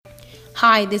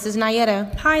Hi, this is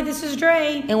Nayetta. Hi, this is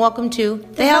Dre. And welcome to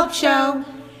The Help Show.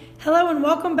 Hello and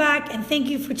welcome back, and thank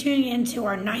you for tuning in to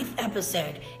our 9th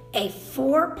episode, a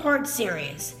 4-part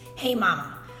series, Hey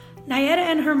Mama. Nayetta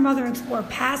and her mother explore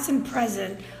past and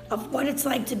present of what it's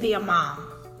like to be a mom.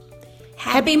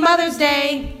 Happy Mother's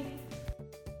Day!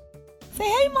 Say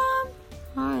hey, Mom.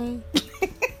 Hi.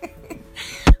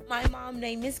 My mom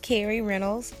name is Carrie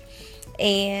Reynolds,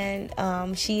 and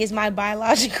she is my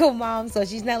biological mom, so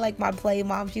she's not like my play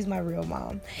mom, she's my real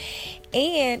mom.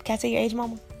 And, can I tell your age,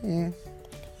 Mama? Yeah.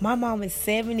 My mom is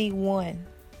 71.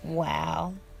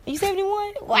 Wow. Are you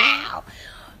 71? Wow.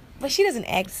 But she doesn't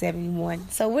act 71,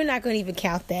 so we're not going to even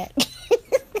count that.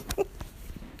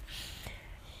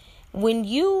 When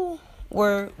you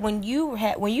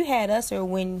had us, or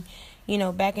when,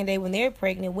 back in the day when they were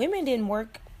pregnant, women didn't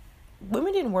work,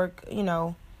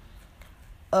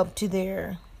 up to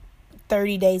their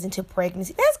 30 days into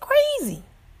pregnancy. That's crazy.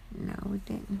 No, it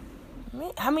didn't.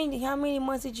 How many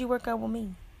months did you work out with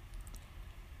me?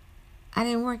 I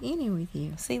didn't work any with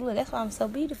you. See, look, that's why I'm so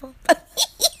beautiful.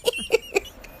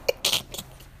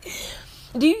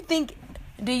 Do you think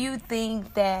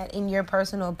that, in your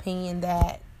personal opinion,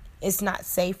 that it's not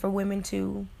safe for women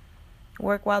to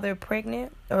work while they're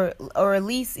pregnant, or at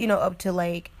least up to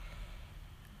like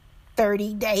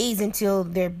 30 days until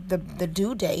the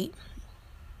due date?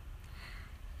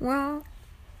 Well,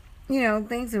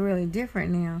 things are really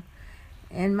different now.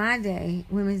 In my day,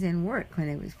 women didn't work when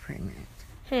they was pregnant.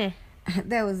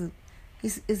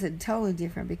 It's a totally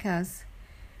different, because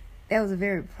that was a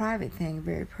very private thing, a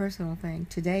very personal thing.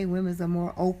 Today, women are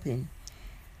more open,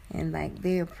 and like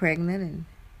they're pregnant, and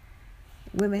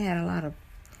women had a lot of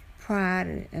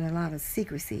pride and a lot of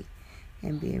secrecy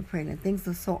in being pregnant. Things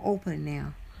are so open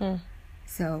now.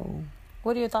 So,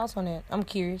 what are your thoughts on that? I'm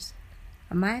curious.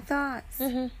 My thoughts?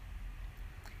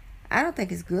 I don't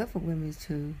think it's good for women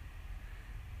to,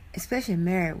 especially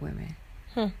married women,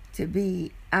 to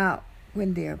be out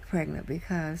when they're pregnant,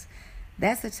 because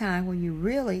that's the time when you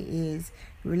really is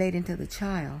relating to the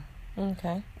child.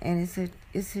 Okay. And it's a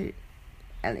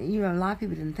a lot of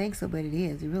people didn't think so, but it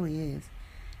is. It really is.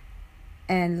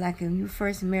 And like when you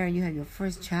first marry, you have your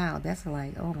first child. That's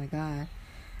like, oh my God.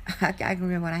 I can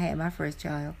remember when I had my first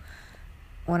child.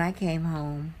 When I came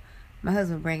home, my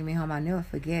husband bringing me home, I'll never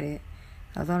forget it.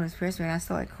 I was on his expressway and I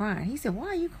started crying. He said, "Why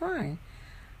are you crying?"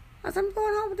 I said, "I'm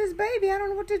going home with this baby. I don't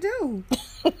know what to do."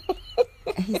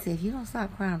 And he said, "If you don't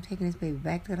stop crying, I'm taking this baby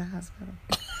back to the hospital."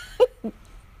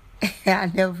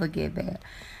 I'll never forget that.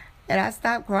 And I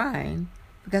stopped crying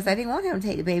because I didn't want him to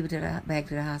take the baby back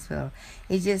to the hospital.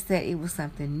 It's just that it was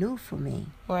something new for me.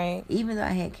 Right. Even though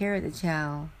I had carried the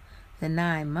child the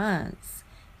 9 months,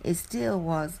 it still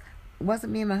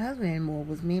wasn't me and my husband anymore. It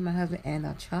was me and my husband and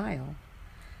our child.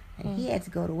 And he had to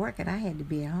go to work and I had to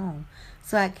be at home.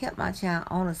 So I kept my child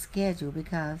on a schedule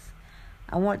because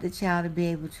I wanted the child to be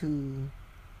able to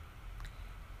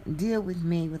deal with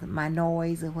me with my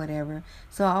noise or whatever.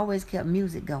 So I always kept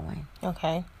music going.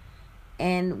 Okay.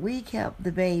 And we kept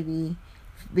the baby,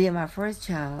 being my first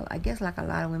child, I guess like a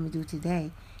lot of women do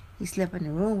today. He slept in the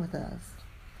room with us.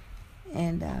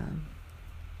 And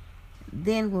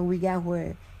then when we got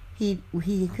where he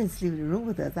couldn't sleep in the room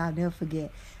with us, I'll never forget.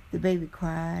 The baby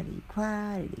cried, he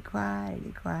cried, and he cried, and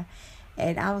he cried.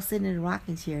 And I was sitting in the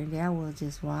rocking chair, and there I was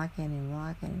just rocking and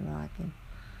rocking and rocking.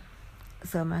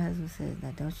 So my husband said,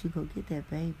 "Now don't you go get that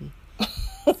baby."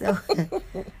 So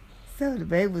the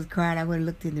baby was crying. I went and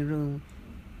looked in the room.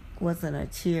 Wasn't a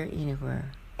chair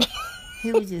anywhere.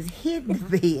 He was just hitting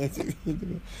the bed, just hitting the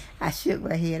bed. I shook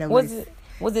my head.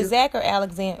 Was it Zach or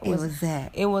Alexander? It was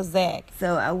Zach. It was Zach.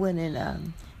 So I went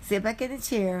and sit back in the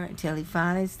chair until he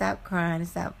finally stopped crying and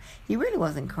stopped. He really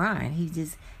wasn't crying.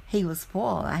 He was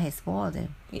spoiled. I had spoiled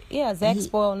him. Yeah, Zach's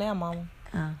spoiled now, Mama.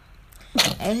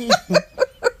 And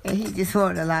he just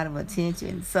wanted a lot of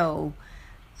attention. So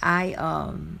I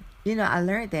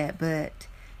learned that, but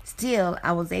still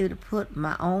I was able to put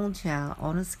my own child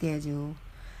on a schedule.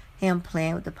 Him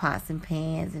playing with the pots and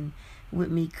pans and with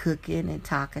me cooking and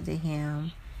talking to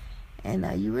him. And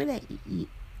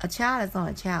a child is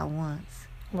only a child once.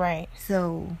 Right.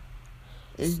 So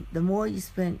the more you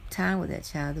spend time with that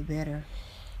child, the better.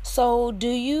 So do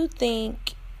you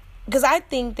think, because I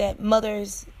think that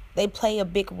mothers, they play a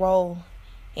big role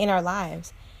in our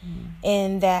lives,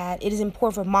 and that it is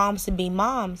important for moms to be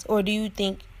moms, or do you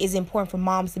think it's important for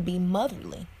moms to be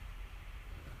motherly?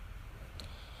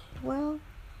 Well,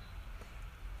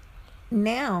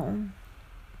 now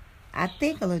I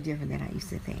think a little different than I used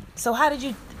to think. So how did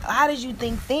you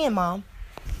think then, Mom?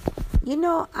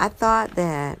 I thought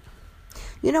that,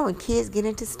 when kids get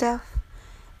into stuff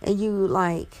and you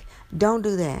like, don't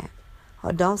do that,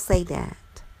 or don't say that.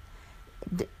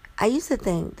 I used to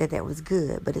think that was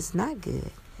good, but it's not good.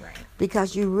 Right.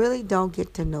 Because you really don't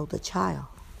get to know the child.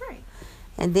 Right.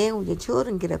 And then when your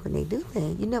children get up and they do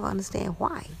things, you never understand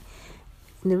why.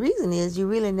 And the reason is you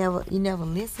never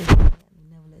listen to them. You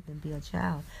never let them be a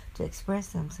child to express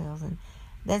themselves. And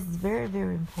that's very,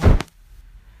 very important.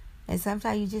 And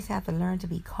sometimes you just have to learn to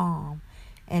be calm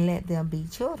and let them be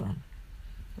children.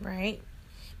 Right.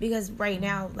 Because right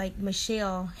now, like,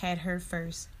 Michelle had her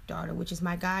first daughter, which is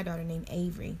my goddaughter named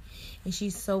Avery. And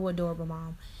she's so adorable,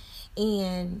 Mom.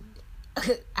 And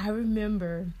I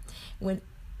remember when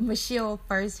Michelle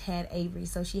first had Avery.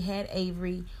 So she had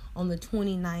Avery on the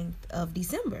 29th of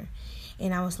December.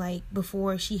 And I was like,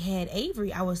 before she had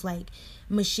Avery, I was like,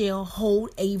 Michelle,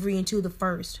 hold Avery until the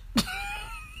 1st.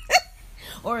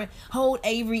 Or hold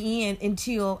Avery in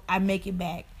until I make it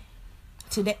back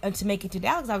to make it to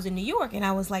Dallas. I was in New York, and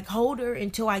I was like, hold her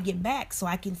until I get back so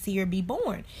I can see her be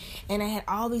born. And I had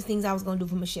all these things I was going to do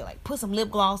for Michelle, like put some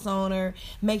lip gloss on her,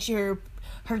 make sure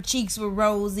her cheeks were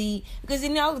rosy, because,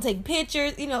 I would take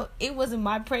pictures. It wasn't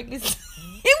my pregnancy.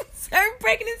 It was her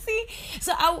pregnancy.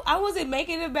 So I wasn't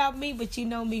making it about me, but you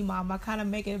know me, Mom, I kind of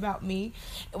make it about me.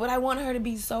 But I wanted her to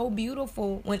be so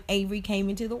beautiful when Avery came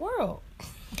into the world.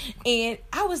 And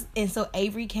so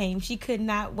Avery came. She could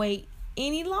not wait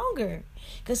any longer,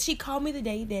 because she called me the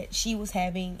day that she was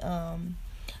having I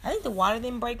think the water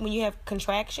didn't break when you have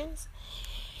contractions.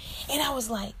 And I was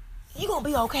like, you gonna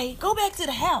be okay, go back to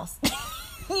the house.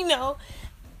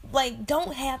 Like,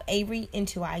 don't have Avery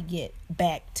until I get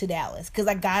back to Dallas, because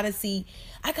I gotta see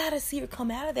her come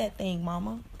out of that thing,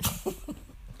 Mama.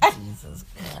 Jesus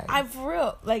Christ. I'm for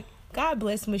real. Like, God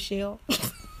bless Michelle.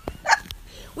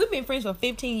 We've been friends for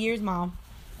 15 years, Mom.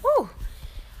 Whew.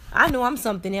 I know I'm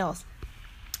something else.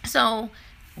 So,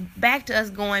 back to us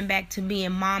going back to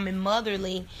being mom and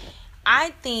motherly,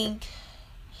 I think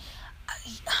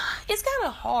it's kind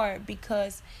of hard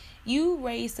because you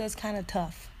raised us kind of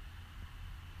tough.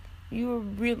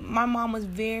 My mom was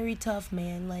very tough,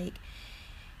 man. Like,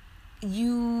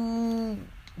 you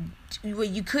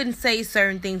couldn't say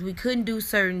certain things. We couldn't do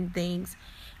certain things.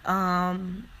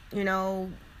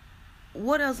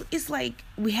 What else? It's like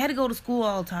we had to go to school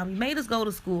all the time. You made us go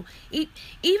to school.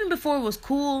 Even before it was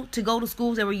cool to go to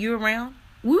schools that were year-round,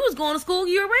 we was going to school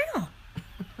year-round.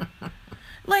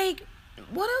 Like,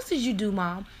 what else did you do,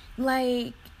 Mom?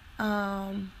 Like,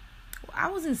 I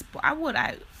wasn't at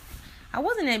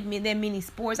that many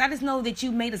sports. I just know that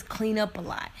you made us clean up a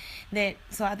lot.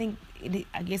 So I think,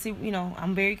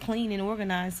 I'm very clean and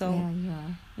organized. So,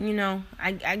 yeah.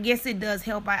 I guess it does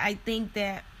help. I think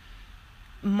that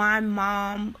my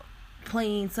mom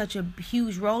playing such a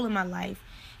huge role in my life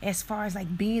as far as,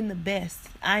 like, being the best.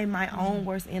 I am my own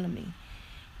worst enemy.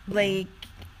 Like,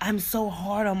 I'm so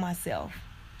hard on myself.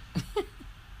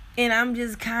 And I'm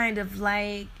just kind of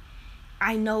like,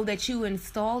 I know that you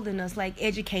installed in us, like,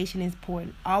 education is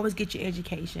important. Always get your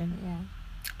education. Yeah.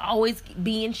 Always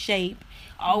be in shape.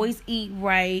 Always eat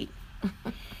right.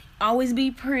 Always be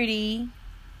pretty.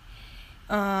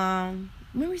 Remember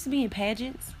we used to be in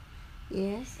pageants?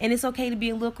 Yes. And it's okay to be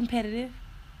a little competitive.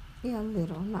 Yeah, a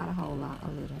little. Not a whole lot. A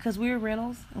little. Because we're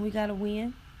Reynolds and we got to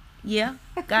win. Yeah.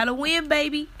 Got to win,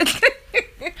 baby.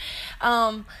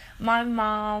 My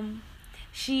mom,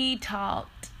 she taught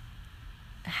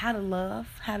how to love,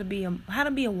 how to be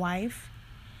a wife.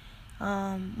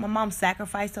 My mom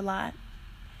sacrificed a lot.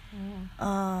 Yeah.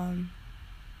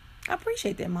 I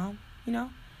appreciate that, Mom.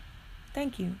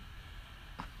 Thank you.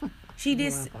 She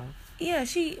did. Yeah,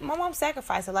 my mom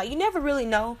sacrificed a lot. You never really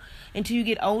know until you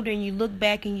get older and you look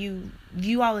back and you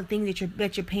view all the things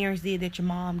that your parents did, that your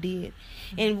mom did.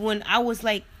 And when I was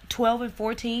like 12 and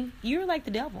 14, you were like the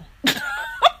devil.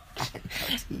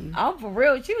 I'm for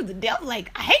real. She was the devil. Like,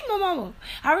 I hate my mama.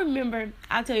 I remember,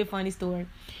 I'll tell you a funny story.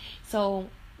 So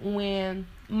when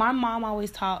my mom always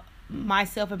taught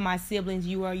myself and my siblings,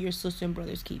 you are your sister and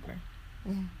brother's keeper.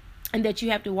 Yeah. And that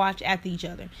you have to watch after each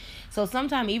other. So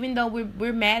sometimes, even though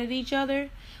we're mad at each other,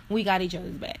 we got each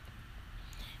other's back.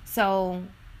 So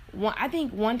I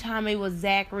think one time it was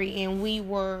Zachary, and we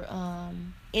were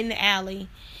in the alley,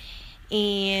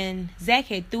 and Zach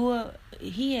had threw a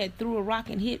rock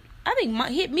and hit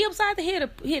me upside the head, or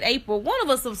hit April. One of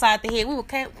us upside the head. We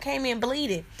came in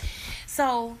bleeding.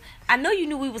 So I know you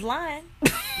knew we was lying.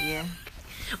 Yeah.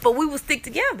 But we would stick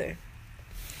together.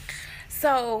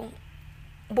 So.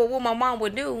 But what my mom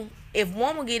would do, if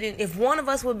one of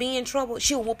us would be in trouble,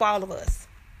 she would whoop all of us.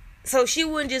 So she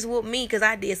wouldn't just whoop me because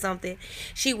I did something.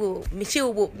 She would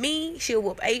whoop me. She'll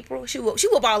whoop April. She'll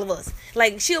whoop all of us.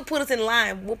 Like, she'll put us in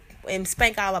line, whoop, and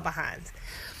spank all our behinds.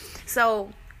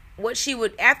 So what she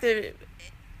would, after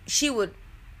she would,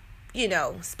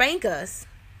 spank us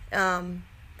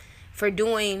for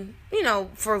doing,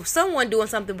 for someone doing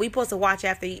something we supposed to watch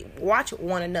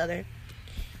one another.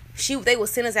 They would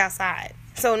send us outside.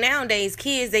 So nowadays,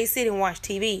 kids, they sit and watch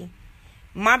TV.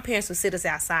 My parents would sit us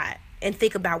outside and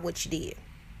think about what you did.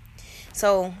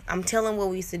 So I'm telling what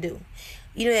we used to do.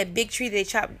 You know that big tree they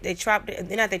chopped down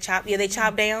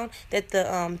that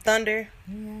the thunder,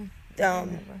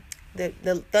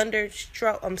 the thunder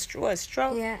stroke.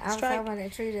 Yeah, I was talking about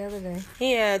that tree the other day.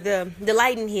 Yeah, the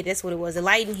lightning hit. That's what it was. The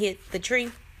lightning hit the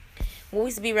tree. We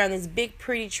used to be around this big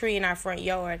pretty tree in our front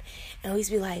yard, and we used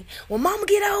to be like, when Mama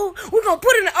get old, we're gonna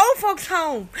put her in the old folks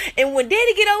home, and when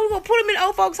Daddy get old, we're gonna put him in the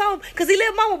old folks home because he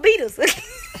let Mama beat us.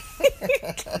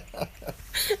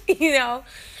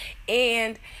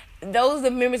 And those are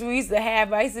the memories we used to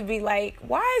have. I used to be like,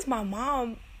 why is my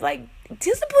mom like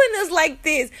disciplining us like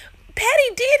this?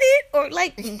 Patty did it, or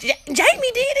like Jamie did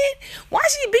it. Why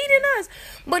is she beating us?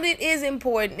 But it is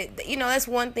important. That's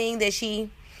one thing that she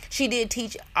did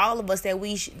teach all of us,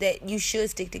 that you should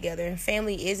stick together, and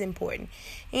family is important.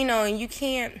 And you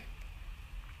can't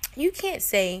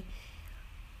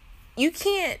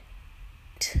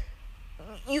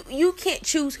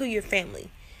choose who your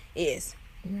family is.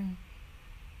 Yeah.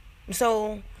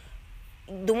 So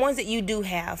the ones that you do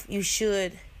have, you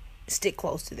should stick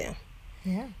close to them.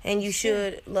 Yeah. And you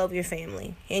should love your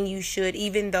family. And you should,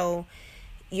 even though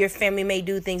your family may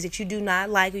do things that you do not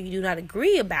like or you do not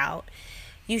agree about,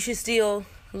 you should still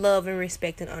love and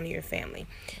respect and honor your family.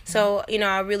 So,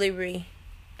 I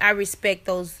respect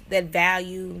that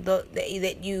value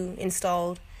that you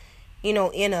installed,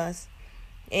 in us.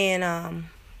 And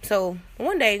so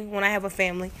one day when I have a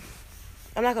family,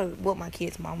 I'm not gonna whoop my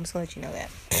kids, Mom. I'm just gonna let you know that.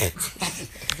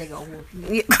 They gonna whoop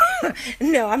you.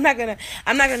 No, I'm not gonna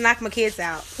knock my kids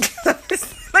out. I'm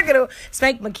not gonna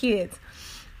spank my kids.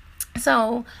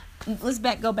 So let's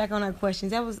go back on our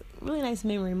questions. That was really nice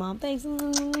memory, Mom. Thanks.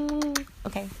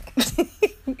 Okay.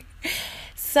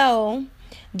 So,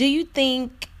 do you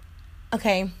think?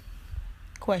 Okay.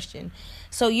 Question.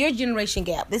 So your generation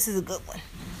gap. This is a good one.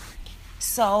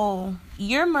 So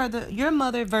your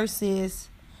mother versus,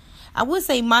 I would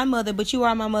say my mother, but you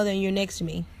are my mother and you're next to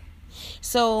me.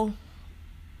 So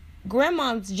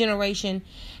grandma's generation,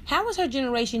 how was her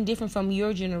generation different from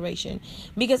your generation?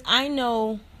 Because I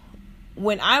know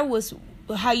when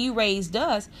how you raised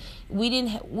us, we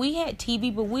had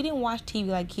TV, but we didn't watch TV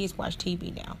like kids watch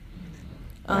TV now.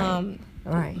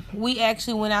 Right. We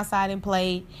actually went outside and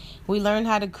played. We learned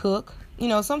how to cook.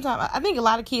 Sometimes I think a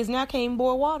lot of kids now can't even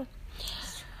boil water.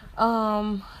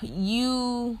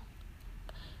 You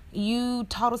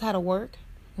taught us how to work,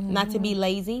 not to be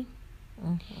lazy,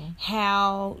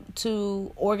 how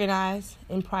to organize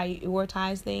and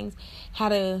prioritize things,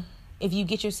 if you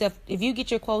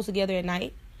get your clothes together at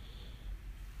night,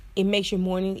 it makes your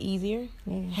morning easier.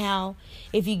 How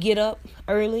if you get up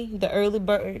early, the early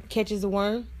bird catches the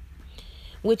worm,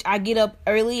 which I get up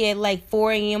early at like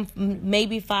 4 a.m.,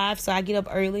 maybe 5, so I get up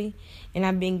early. And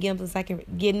I've been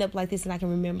getting up like this, and I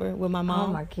can remember with my mom. All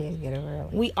my kids get up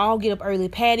early. We all get up early.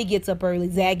 Patty gets up early.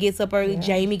 Zach gets up early.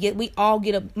 Yeah. We all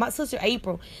get up. My sister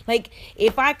April. Like,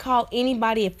 if I call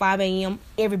anybody at 5 a.m.,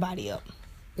 everybody up.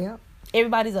 Yep.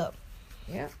 Everybody's up.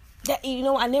 Yeah.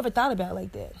 I never thought about it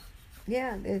like that.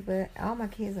 Yeah, but all my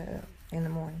kids are up in the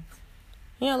morning.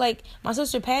 Like my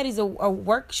sister Patty's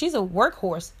she's a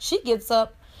workhorse. She gets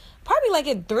up probably like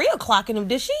at 3 o'clock in the.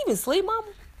 Did she even sleep, Mama?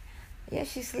 Yeah,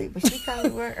 she sleep, but she probably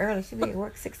work early. She be at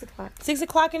work 6 o'clock. 6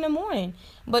 o'clock in the morning.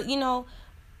 But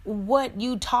what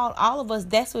you taught all of us,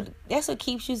 that's what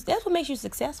keeps you. That's what makes you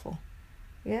successful.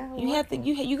 Yeah. You have to.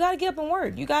 You got to get up and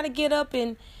work. You got to get up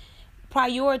and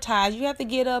prioritize. You have to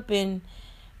get up and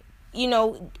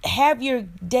have your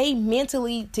day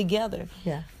mentally together.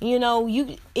 Yeah.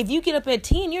 If you get up at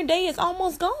 10, your day is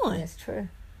almost gone. That's true.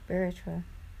 Very true.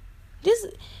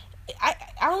 I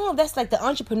don't know if that's like the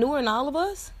entrepreneur in all of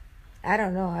us. I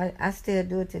don't know. I still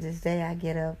do it to this day. I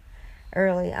get up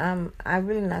early. I'm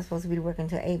really not supposed to be working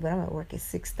until 8, but I'm at work at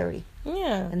 6:30.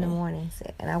 Yeah. In the morning,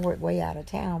 and I work way out of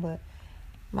town. But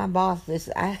my boss,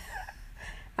 I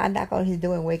knock on his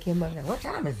door and wake him up. Like, what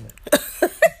time is it?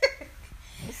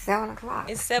 It's 7 o'clock.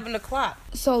 It's 7 o'clock.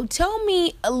 So tell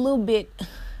me a little bit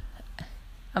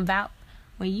about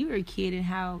when you were a kid and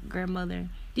how grandmother.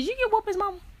 Did you get whoopings,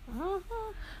 Mama?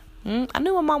 I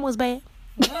knew my mom was bad.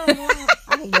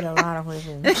 I didn't get a lot of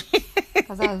whippings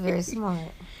because I was very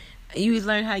smart. You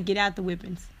learned how to get out the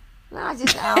whippings. No, I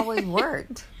always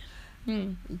worked.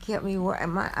 You kept me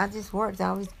working. I just worked. I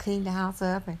always cleaned the house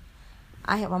up, and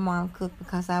I helped my mom cook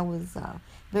because I was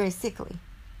very sickly.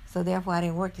 So therefore, I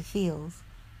didn't work the fields,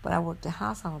 but I worked the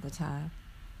house all the time.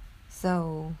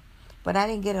 So, but I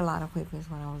didn't get a lot of whippings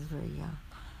when I was very young.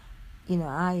 You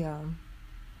know,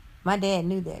 my dad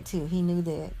knew that too. He knew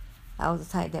that I was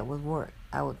the type that would work.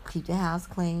 I would keep the house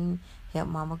clean, help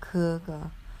Mama cook,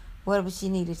 or whatever she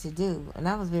needed to do. And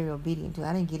I was very obedient to it.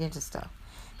 I didn't get into stuff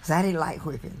because I didn't like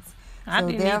whippings.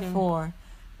 So therefore,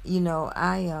 you know,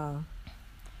 I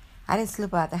didn't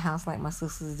slip out the house like my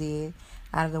sisters did,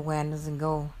 out of the windows and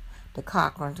go to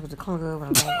Cochran to the club. And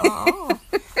I'm like, oh,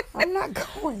 I'm not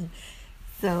going.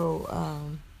 So,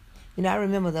 you know, I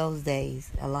remember those days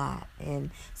a lot.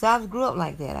 And so I grew up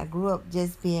like that. I grew up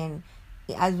just being,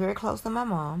 I was very close to my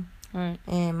mom. Right.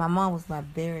 And my mom was my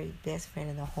very best friend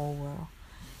in the whole world.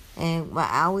 And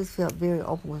I always felt very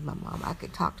open with my mom. I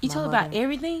could talk to my mother. You told about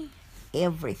everything?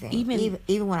 Everything.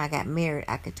 Even when I got married,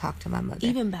 I could talk to my mother.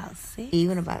 Even about sex?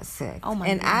 Even about sex. Oh, my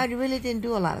And goodness. I really didn't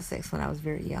do a lot of sex when I was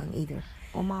very young either.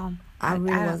 Well, Mom, I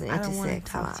really wasn't into I don't want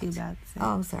sex to a talk lot. to you about sex. Oh,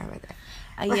 I'm sorry about that.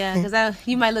 Yeah, because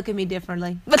you might look at me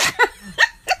differently.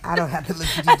 I don't have to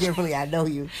look at you differently. I know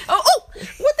you. Oh,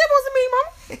 what that was to me,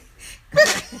 Mama?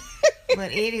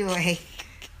 But anyway,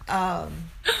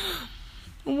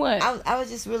 What? I was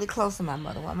just really close to my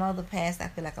mother. When my mother passed, I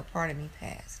feel like a part of me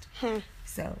passed.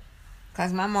 So,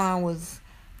 because my mom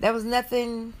there was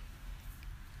nothing,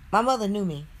 my mother knew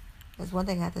me. That's one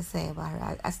thing I have to say about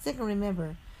her. I still can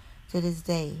remember to this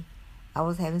day, I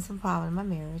was having some problem in my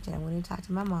marriage, and I went and talked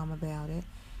to my mom about it.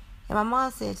 And my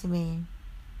mom said to me,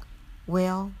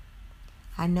 well,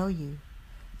 I know you.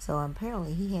 So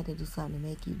apparently he had to do something to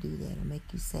make you do that, or make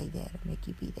you say that, or make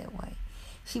you be that way.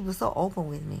 She was so open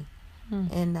with me.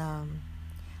 And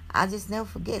I just never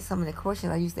forget some of the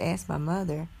questions I used to ask my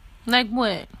mother. Like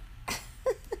what?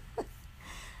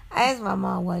 I asked my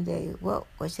mom one day, what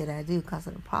should I do because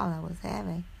of the problem I was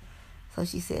having? So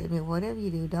she said to me, whatever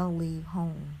you do, don't leave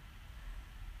home.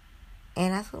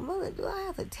 And I said, Mother, do I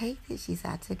have to take this? She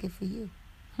said, I took it for you.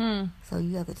 So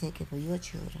you have to take it for your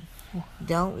children.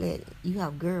 Don't you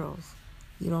have girls.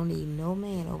 You don't need no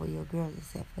man over your girls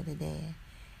except for the dad.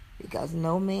 Because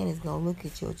no man is going to look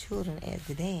at your children as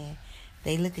the dad.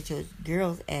 They look at your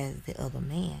girls as the other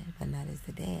man, but not as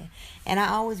the dad. And I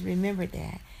always remembered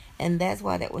that. And that's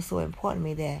why that was so important to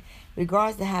me, that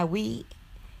regardless to how the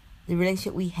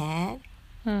relationship we had,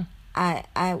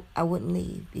 I wouldn't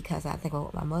leave, because I think of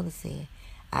what my mother said.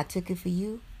 I took it for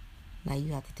you. Now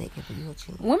you have to take it for your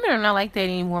children. Women are not like that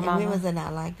anymore, And Mama. women are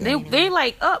not like that They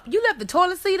like, up. You left the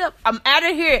toilet seat up. I'm out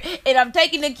of here, and I'm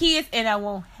taking the kids, and I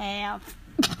won't have.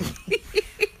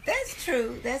 That's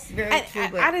true. That's very true.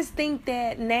 But I just think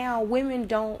that now women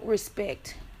don't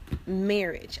respect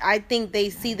marriage. I think they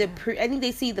see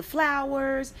the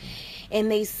flowers,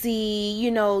 and they see,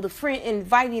 the friend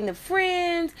inviting the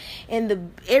friends,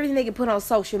 and everything they can put on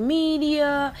social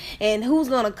media, and who's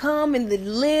gonna come, and the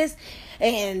list,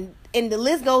 and the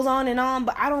list goes on and on.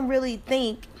 But I don't really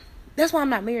think that's why I'm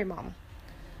not married, Mama,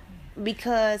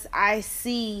 because I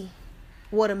see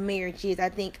what a marriage is. I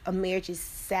think a marriage is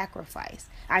sacrifice.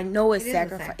 I know it's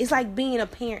sacrifice. It's like being a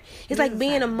parent. It's like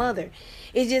being a mother.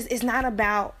 It's not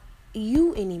about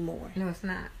you anymore. No, it's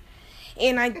not.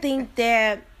 And I think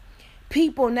that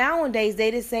people nowadays,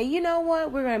 they just say, you know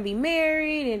what, we're going to be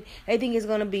married, and they think it's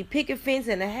going to be picket fence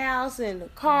and the house and the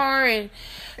car and,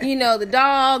 the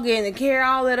dog and the care,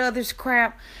 all that other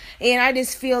crap. And I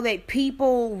just feel that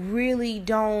people really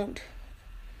don't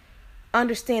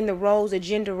understand the roles, the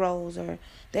gender roles, I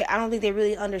don't think they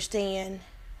really understand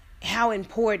how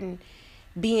important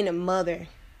being a mother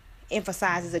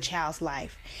emphasizes a child's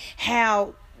life.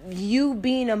 How you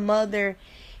being a mother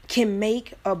can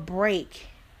make or break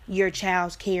your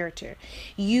child's character.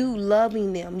 You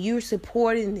loving them, you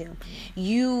supporting them,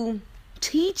 you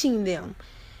teaching them,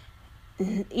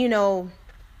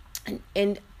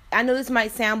 and I know this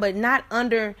might sound, but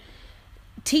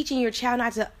teaching your child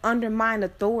not to undermine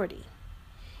authority.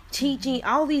 Teaching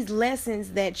all these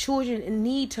lessons that children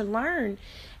need to learn.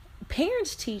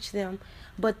 Parents teach them,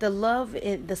 but the love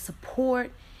and the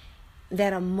support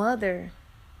that a mother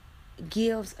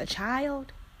gives a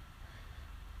child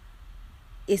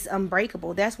is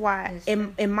unbreakable. That's why,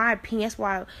 in my opinion, that's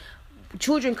why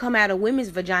children come out of women's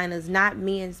vaginas, not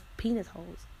men's penis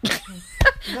holes.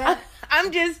 But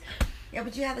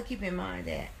but you have to keep in mind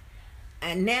that,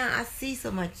 and now I see so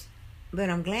much, but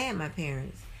I'm glad my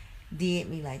parents did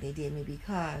me like they did me,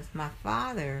 because my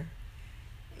father,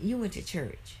 you went to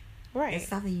church. Right. It's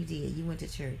something you did. You went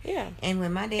to church. Yeah. And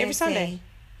when my dad Every Sunday. said,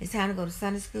 it's time to go to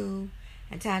Sunday school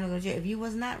and time to go to church, if you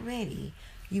was not ready,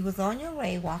 you was on your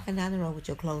way walking down the road with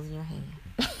your clothes in your hand.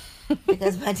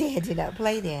 Because my dad did not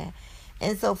play that.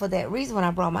 And so for that reason, when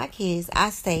I brought my kids, I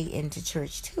stayed into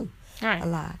church too. Right. A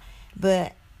lot.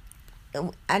 But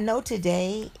I know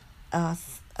today,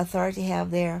 authority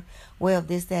have their way of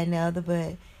this, that, and the other.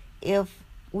 But if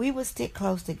we would stick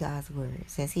close to God's word,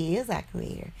 since He is our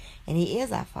Creator and He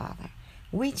is our Father,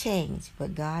 we change,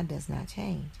 but God does not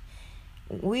change.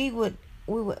 We'll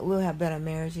have better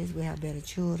marriages, we'll have better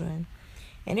children,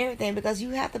 and everything, because you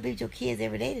have to be with your kids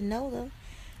every day to know them.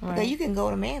 Right. Because you can go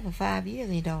to a man for 5 years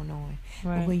and you don't know him.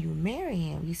 Right. But when you marry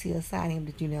him, you see a side of him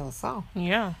that you never saw.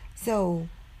 Yeah. So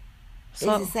it's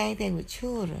the same thing with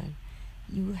children.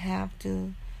 You have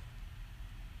to.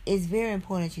 It's very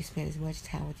important that you spend as much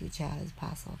time with your child as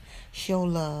possible. Show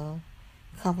love,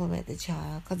 compliment the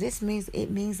child, because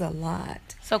it means a lot.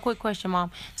 So, quick question,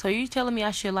 Mom. So, you telling me I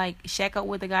should like shack up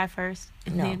with the guy first?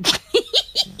 And No. Then...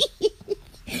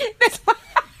 That's why...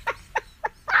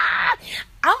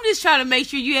 I'm just trying to make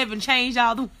sure you haven't changed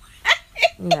all the.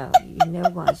 No, you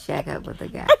never going to shack up with a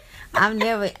guy. I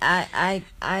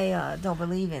don't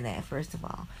believe in that, first of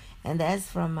all, and that's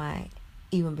from my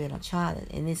even being a child,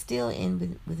 and it's still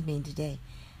in with me today.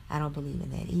 I don't believe in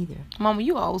that either. Mama,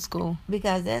 you old school.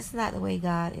 Because that's not the way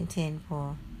God intended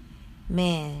for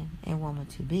man and woman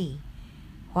to be.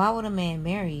 Why would a man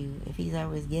marry you if he's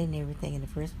always getting everything in the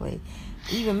first place?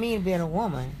 Even me being a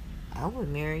woman, I would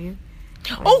marry you.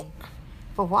 Oh!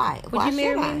 For why? Would you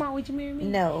marry me, Mom? Would you marry me?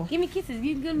 No. Give me kisses.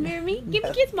 You gonna marry me? Give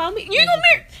me kisses, Mama. You ain't gonna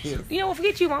marry. Yes. You don't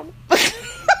forget you, Mama. But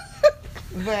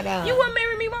You wouldn't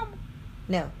marry me, Mama?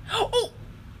 No. Oh!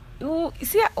 Oh,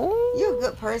 see, oh. You're a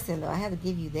good person, though. I have to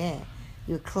give you that.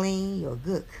 You're clean. You're a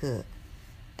good cook.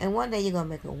 And one day you're going to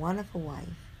make a wonderful wife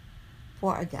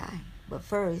for a guy. But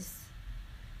first,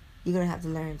 you're going to have to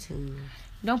learn to...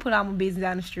 Don't put all my business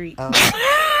down the street. Oh.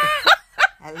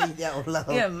 I leave that alone.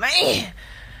 Yeah, man.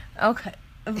 Okay.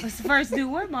 First, do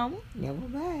what, Mama? Never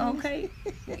mind. Okay.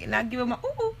 And I give him my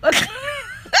ooh.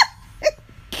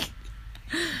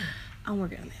 I'm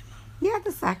working on that, Mama. You have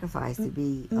to sacrifice to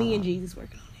be... Me and Jesus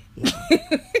working on it. Yeah.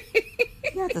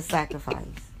 You have to sacrifice.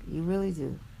 You really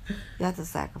do. You have to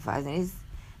sacrifice. And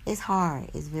it's hard.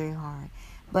 It's very hard.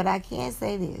 But I can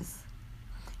say this.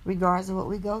 Regardless of what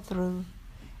we go through,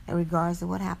 and regardless of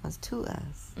what happens to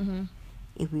us, Mm-hmm.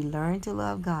 if we learn to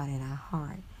love God in our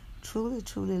heart, truly,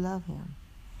 truly love Him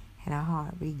in our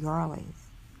heart, regardless,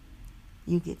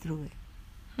 you get through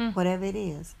it. Whatever it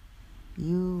is,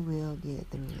 you will get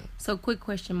through it. So, quick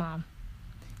question, Mom.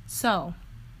 So,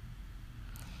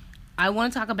 I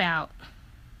want to talk about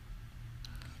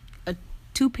a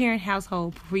 2-parent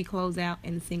household pre-close out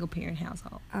and a single-parent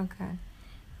household.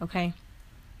 Okay?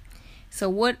 So,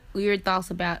 what were your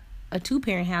thoughts about a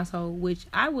 2-parent household, which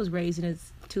I was raised in a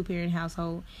 2-parent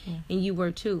household, and you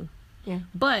were too? Yeah.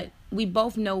 But we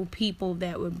both know people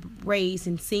that were raised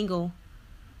in single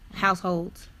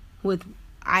households with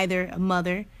either a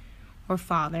mother or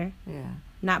father, Yeah.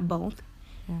 not both.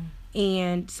 Yeah.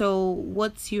 And so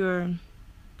what's your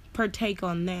take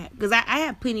on that? Because I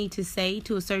have plenty to say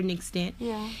to a certain extent.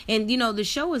 Yeah. And, you know, the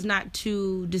show is not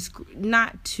to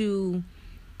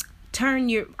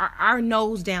turn our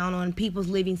nose down on people's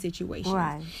living situations.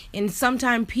 Right. And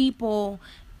sometimes people,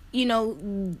 you know,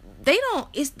 they don't.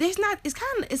 It's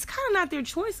kind of not their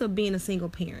choice of being a single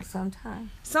parent.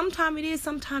 Sometimes. Sometimes it is.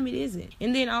 Sometimes it isn't.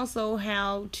 And then also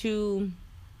how to,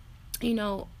 you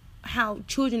know, how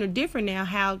children are different now.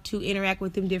 How to interact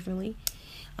with them differently.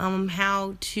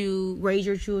 How to raise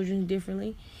your children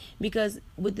differently. Because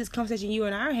with this conversation you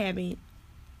and I are having,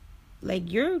 like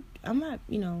I'm not,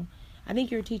 you know, I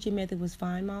think your teaching method was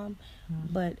fine, Mom,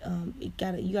 but you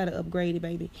gotta upgrade it,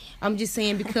 baby. I'm just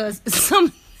saying because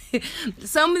some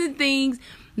of the things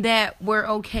that were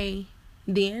okay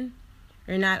then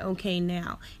are not okay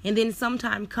now. And then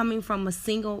sometimes coming from a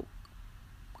single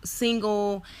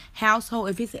household,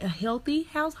 if it's a healthy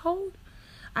household,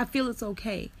 I feel it's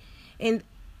okay. And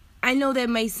I know that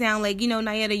may sound like, you know,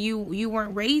 Nayetta, you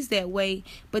weren't raised that way,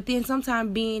 but then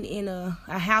sometimes being in a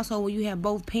household where you have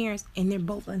both parents and they're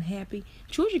both unhappy,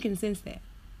 children can sense that.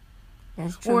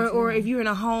 That's true. Or if you're in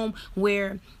a home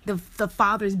where the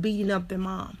father's beating up their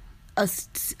mom,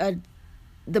 the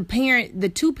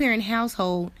 2-parent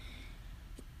household,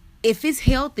 if it's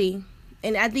healthy,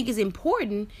 and I think it's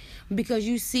important because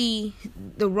you see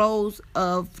the roles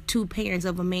of 2 parents,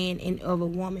 of a man and of a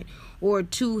woman, or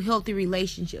 2 healthy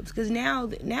relationships. Because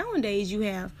nowadays you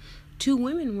have 2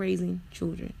 women raising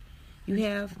children. You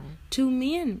have 2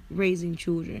 men raising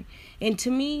children. And to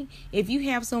me, if you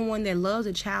have someone that loves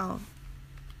a child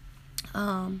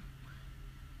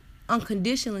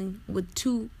unconditionally with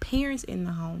 2 parents in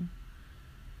the home,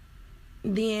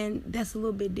 then that's a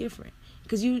little bit different.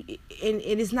 because and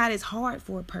it's not as hard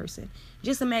for a person.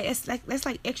 Just imagine, that's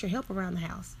like extra help around the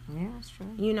house. Yeah, that's true.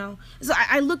 You know, so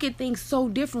I look at things so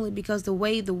differently because the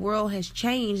way the world has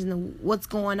changed and what's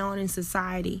going on in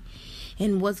society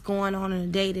and what's going on in a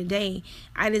day-to-day.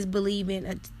 I just believe in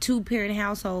a 2-parent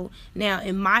household. Now,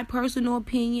 in my personal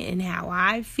opinion and how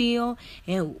I feel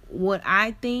and what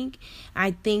I think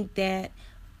that,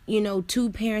 2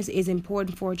 parents is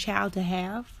important for a child to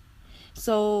have.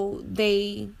 So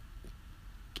they,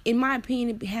 in my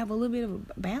opinion, have a little bit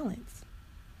of a balance,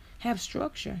 have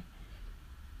structure.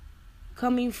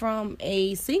 Coming from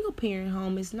a single-parent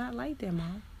home, it's not like that,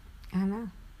 Mom. I know.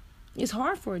 It's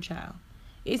hard for a child.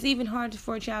 It's even hard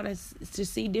for a child to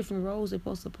see different roles they're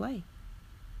supposed to play.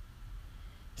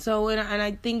 So, and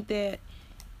I think that,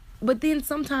 but then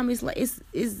sometimes it's like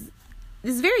it's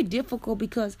very difficult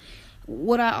because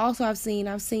what I've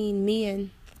seen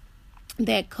men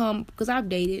that come, because I've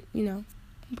dated, I'm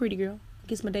a pretty girl,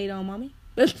 gets my date on, mommy.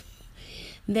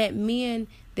 That men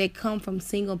that come from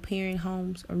single parent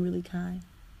homes are really kind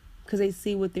because they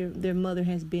see what their mother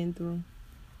has been through.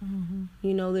 Mm-hmm.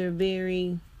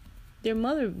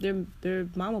 They're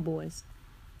mama boys.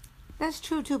 That's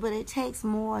true too, but it takes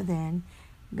more than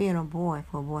being a boy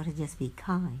for a boy to just be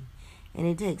kind, and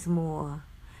it takes more.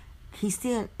 He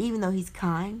still, even though he's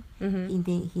kind, he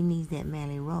needs that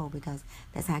manly role because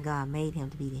that's how God made him,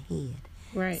 to be the head.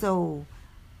 Right. So,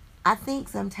 I think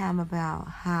sometime about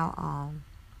how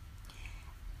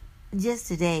just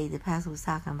today the pastor was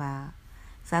talking about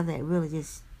something that really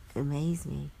just amazed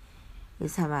me. He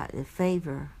was talking about the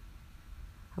favor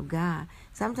of God.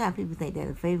 Sometimes people think that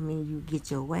a favor means you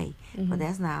get your way, but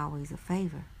that's not always a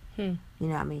favor. You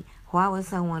know what I mean? Why would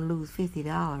someone lose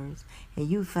 $50 and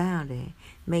you found it,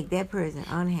 make that person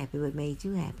unhappy but made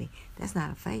you happy? That's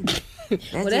not a favor.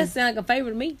 That sounds like a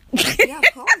favor to me. Yeah,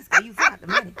 of course, because you found the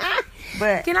money.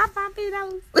 But can I find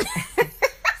 $50?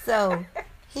 So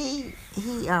he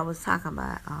was talking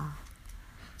about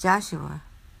Joshua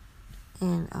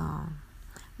and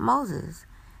Moses,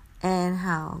 and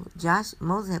how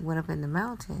Moses had went up in the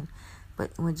mountain,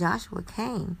 but when Joshua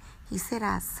came, he sat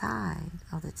outside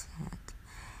of the tent.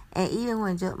 And even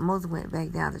when Moses went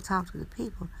back down to talk to the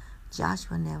people,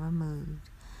 Joshua never moved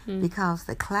because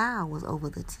the cloud was over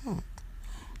the tent,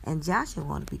 and Joshua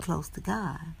wanted to be close to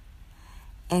God.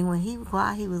 And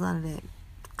while he was under that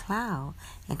cloud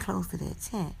and close to that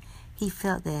tent, he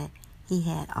felt that he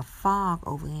had a fog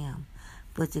over him.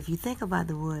 But if you think about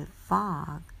the word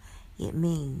fog, it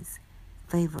means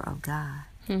favor of God.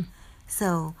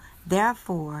 So,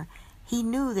 therefore, he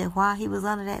knew that while he was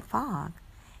under that fog,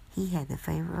 he had the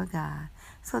favor of God.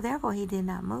 So, therefore, he did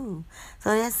not move. So,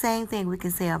 that same thing we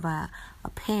can say about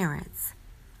parents.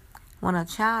 When a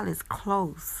child is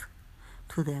close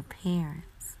to their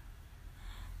parents,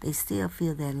 they still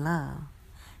feel that love.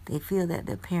 They feel that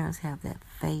their parents have that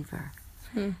favor.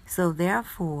 So,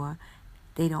 therefore,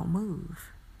 they don't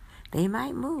move. They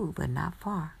might move, but not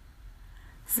far.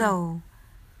 So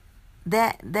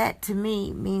that to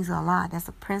me means a lot. That's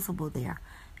a principle there.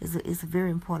 It's a very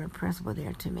important principle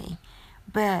there to me.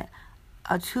 But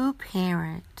a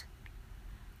 2-parent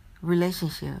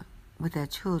relationship with their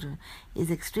children is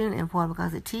extremely important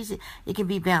because it can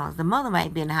be balanced. The mother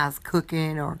might be in the house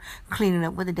cooking or cleaning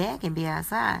up, but the dad can be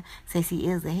outside, since he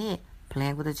is the head,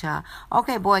 playing with the child.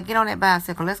 Okay, boy, get on that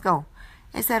bicycle. Let's go.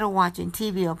 Instead of watching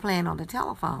TV or playing on the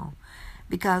telephone.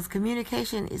 Because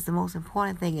communication is the most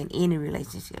important thing in any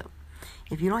relationship.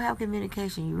 If you don't have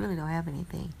communication, you really don't have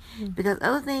anything. Because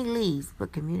other things leaves,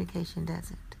 but communication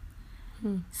doesn't.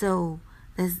 So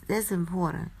that's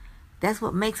important. That's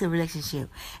what makes a relationship.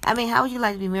 I mean, how would you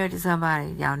like to be married to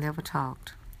somebody y'all never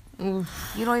talked? You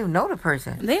don't even know the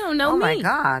person. They don't know me. Oh my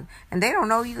God. And they don't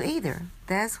know you either.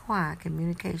 That's why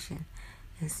communication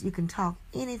is, you can talk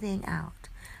anything out.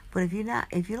 But if you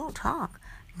don't talk,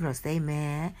 you're going to stay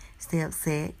mad, stay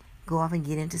upset, go off and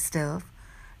get into stuff.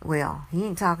 Well, he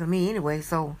ain't talking to me anyway,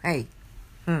 so, hey.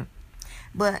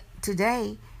 But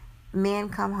today, men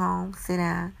come home, sit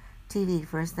down, TV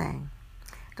first thing.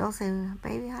 Don't say,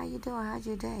 baby, how you doing? How's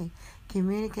your day?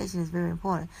 Communication is very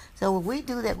important. So when we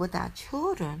do that with our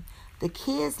children, the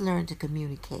kids learn to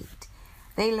communicate.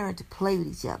 They learn to play with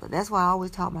each other. That's why I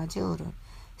always taught my children,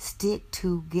 stick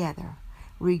together.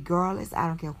 Regardless, I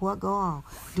don't care what go on.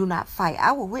 Do not fight.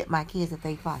 I will whip my kids if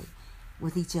they fight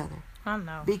with each other. I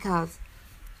know. Because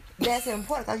that's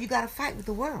important, because you got to fight with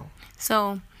the world.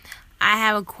 So, I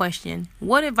have a question.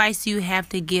 What advice do you have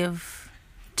to give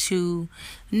to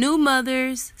new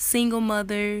mothers, single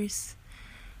mothers,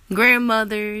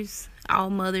 grandmothers,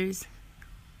 all mothers?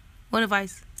 What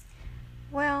advice?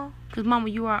 Well, because Mama,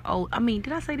 you are old. I mean,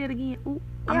 did I say that again?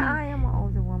 I am an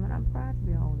older woman. I'm proud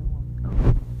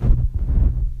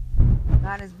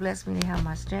God has blessed me to have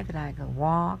my strength, and I can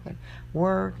walk and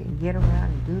work and get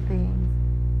around and do things.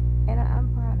 And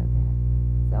I'm proud of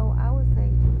that. So I would say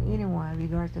to anyone,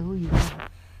 regardless of who you are,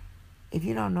 if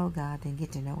you don't know God, then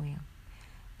get to know Him.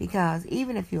 Because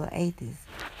even if you're an atheist,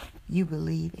 you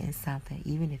believe in something,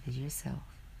 even if it's yourself.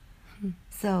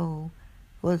 So,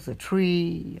 whether it's a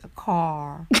tree, a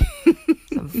car,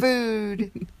 some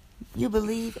food, you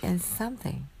believe in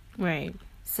something. Right.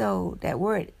 So that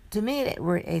word, to me, that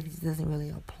word atheist doesn't really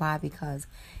apply because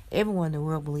everyone in the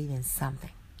world believes in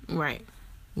something. Right.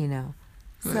 You know.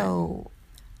 So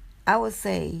I would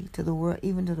say to the world,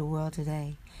 even to the world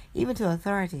today, even to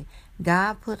authority,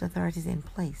 God put authorities in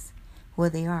place where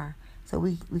they are. So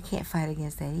we can't fight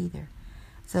against that either.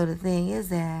 So the thing is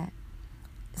that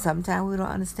sometimes we don't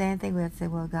understand things. We have to say,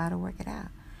 well, God will work it out.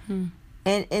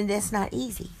 And that's not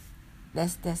easy.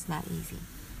 That's not easy.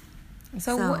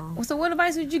 So what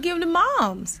advice would you give to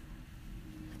moms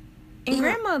and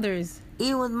grandmothers?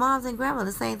 Even with moms and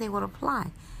grandmothers, the same thing would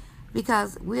apply.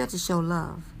 Because we have to show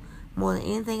love. More than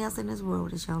anything else in this world,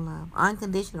 to show love.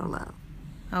 Unconditional love.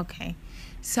 Okay.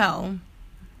 So,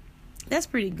 that's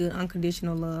pretty good,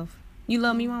 unconditional love. You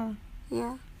love me, Mama?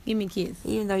 Yeah. Give me a kiss.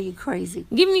 Even though you're crazy.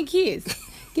 Give me a kiss.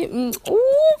 Ooh, baby,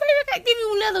 give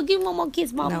me another. Give me one more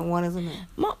kiss, Mama. No, one is enough.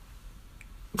 Mom.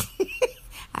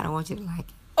 I don't want you to like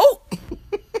it. Oh!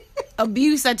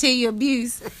 Abuse, I tell you,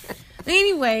 abuse.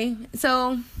 Anyway,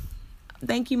 so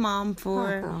thank you, Mom,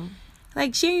 for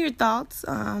sharing your thoughts.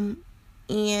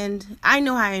 And I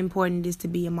know how important it is to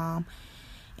be a mom.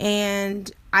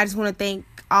 And I just want to thank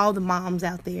all the moms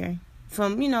out there.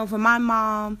 From my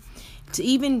mom to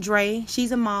even Dre.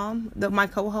 She's a mom, my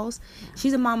co-host.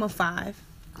 She's a mom of 5.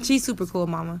 She's super cool,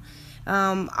 Mama.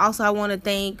 Also, I want to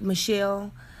thank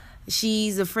Michelle.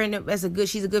 She's a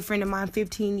she's a good friend of mine.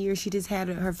 15 years. She just had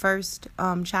her first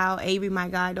child, Avery, my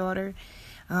goddaughter.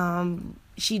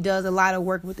 She does a lot of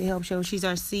work with the Help Show. She's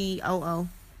our COO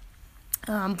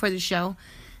for the show.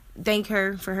 Thank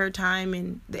her for her time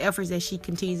and the efforts that she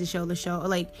continues to show the show.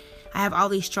 Like, I have all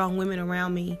these strong women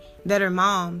around me that are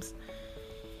moms.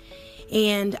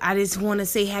 And I just want to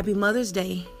say Happy Mother's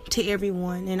Day to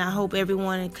everyone. And I hope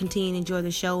everyone continue to enjoy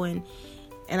the show. And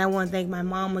I want to thank my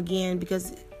mom again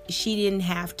because she didn't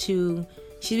have to.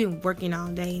 She's been working all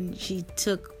day. And she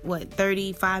took,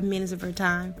 35 minutes of her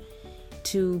time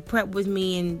to prep with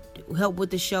me and help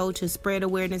with the show to spread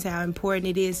awareness how important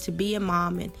it is to be a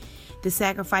mom and the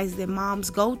sacrifices that moms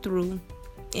go through.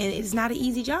 And it's not an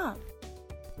easy job.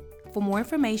 For more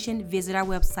information, visit our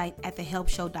website at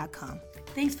thehelpshow.com.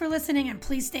 Thanks for listening, and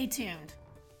please stay tuned.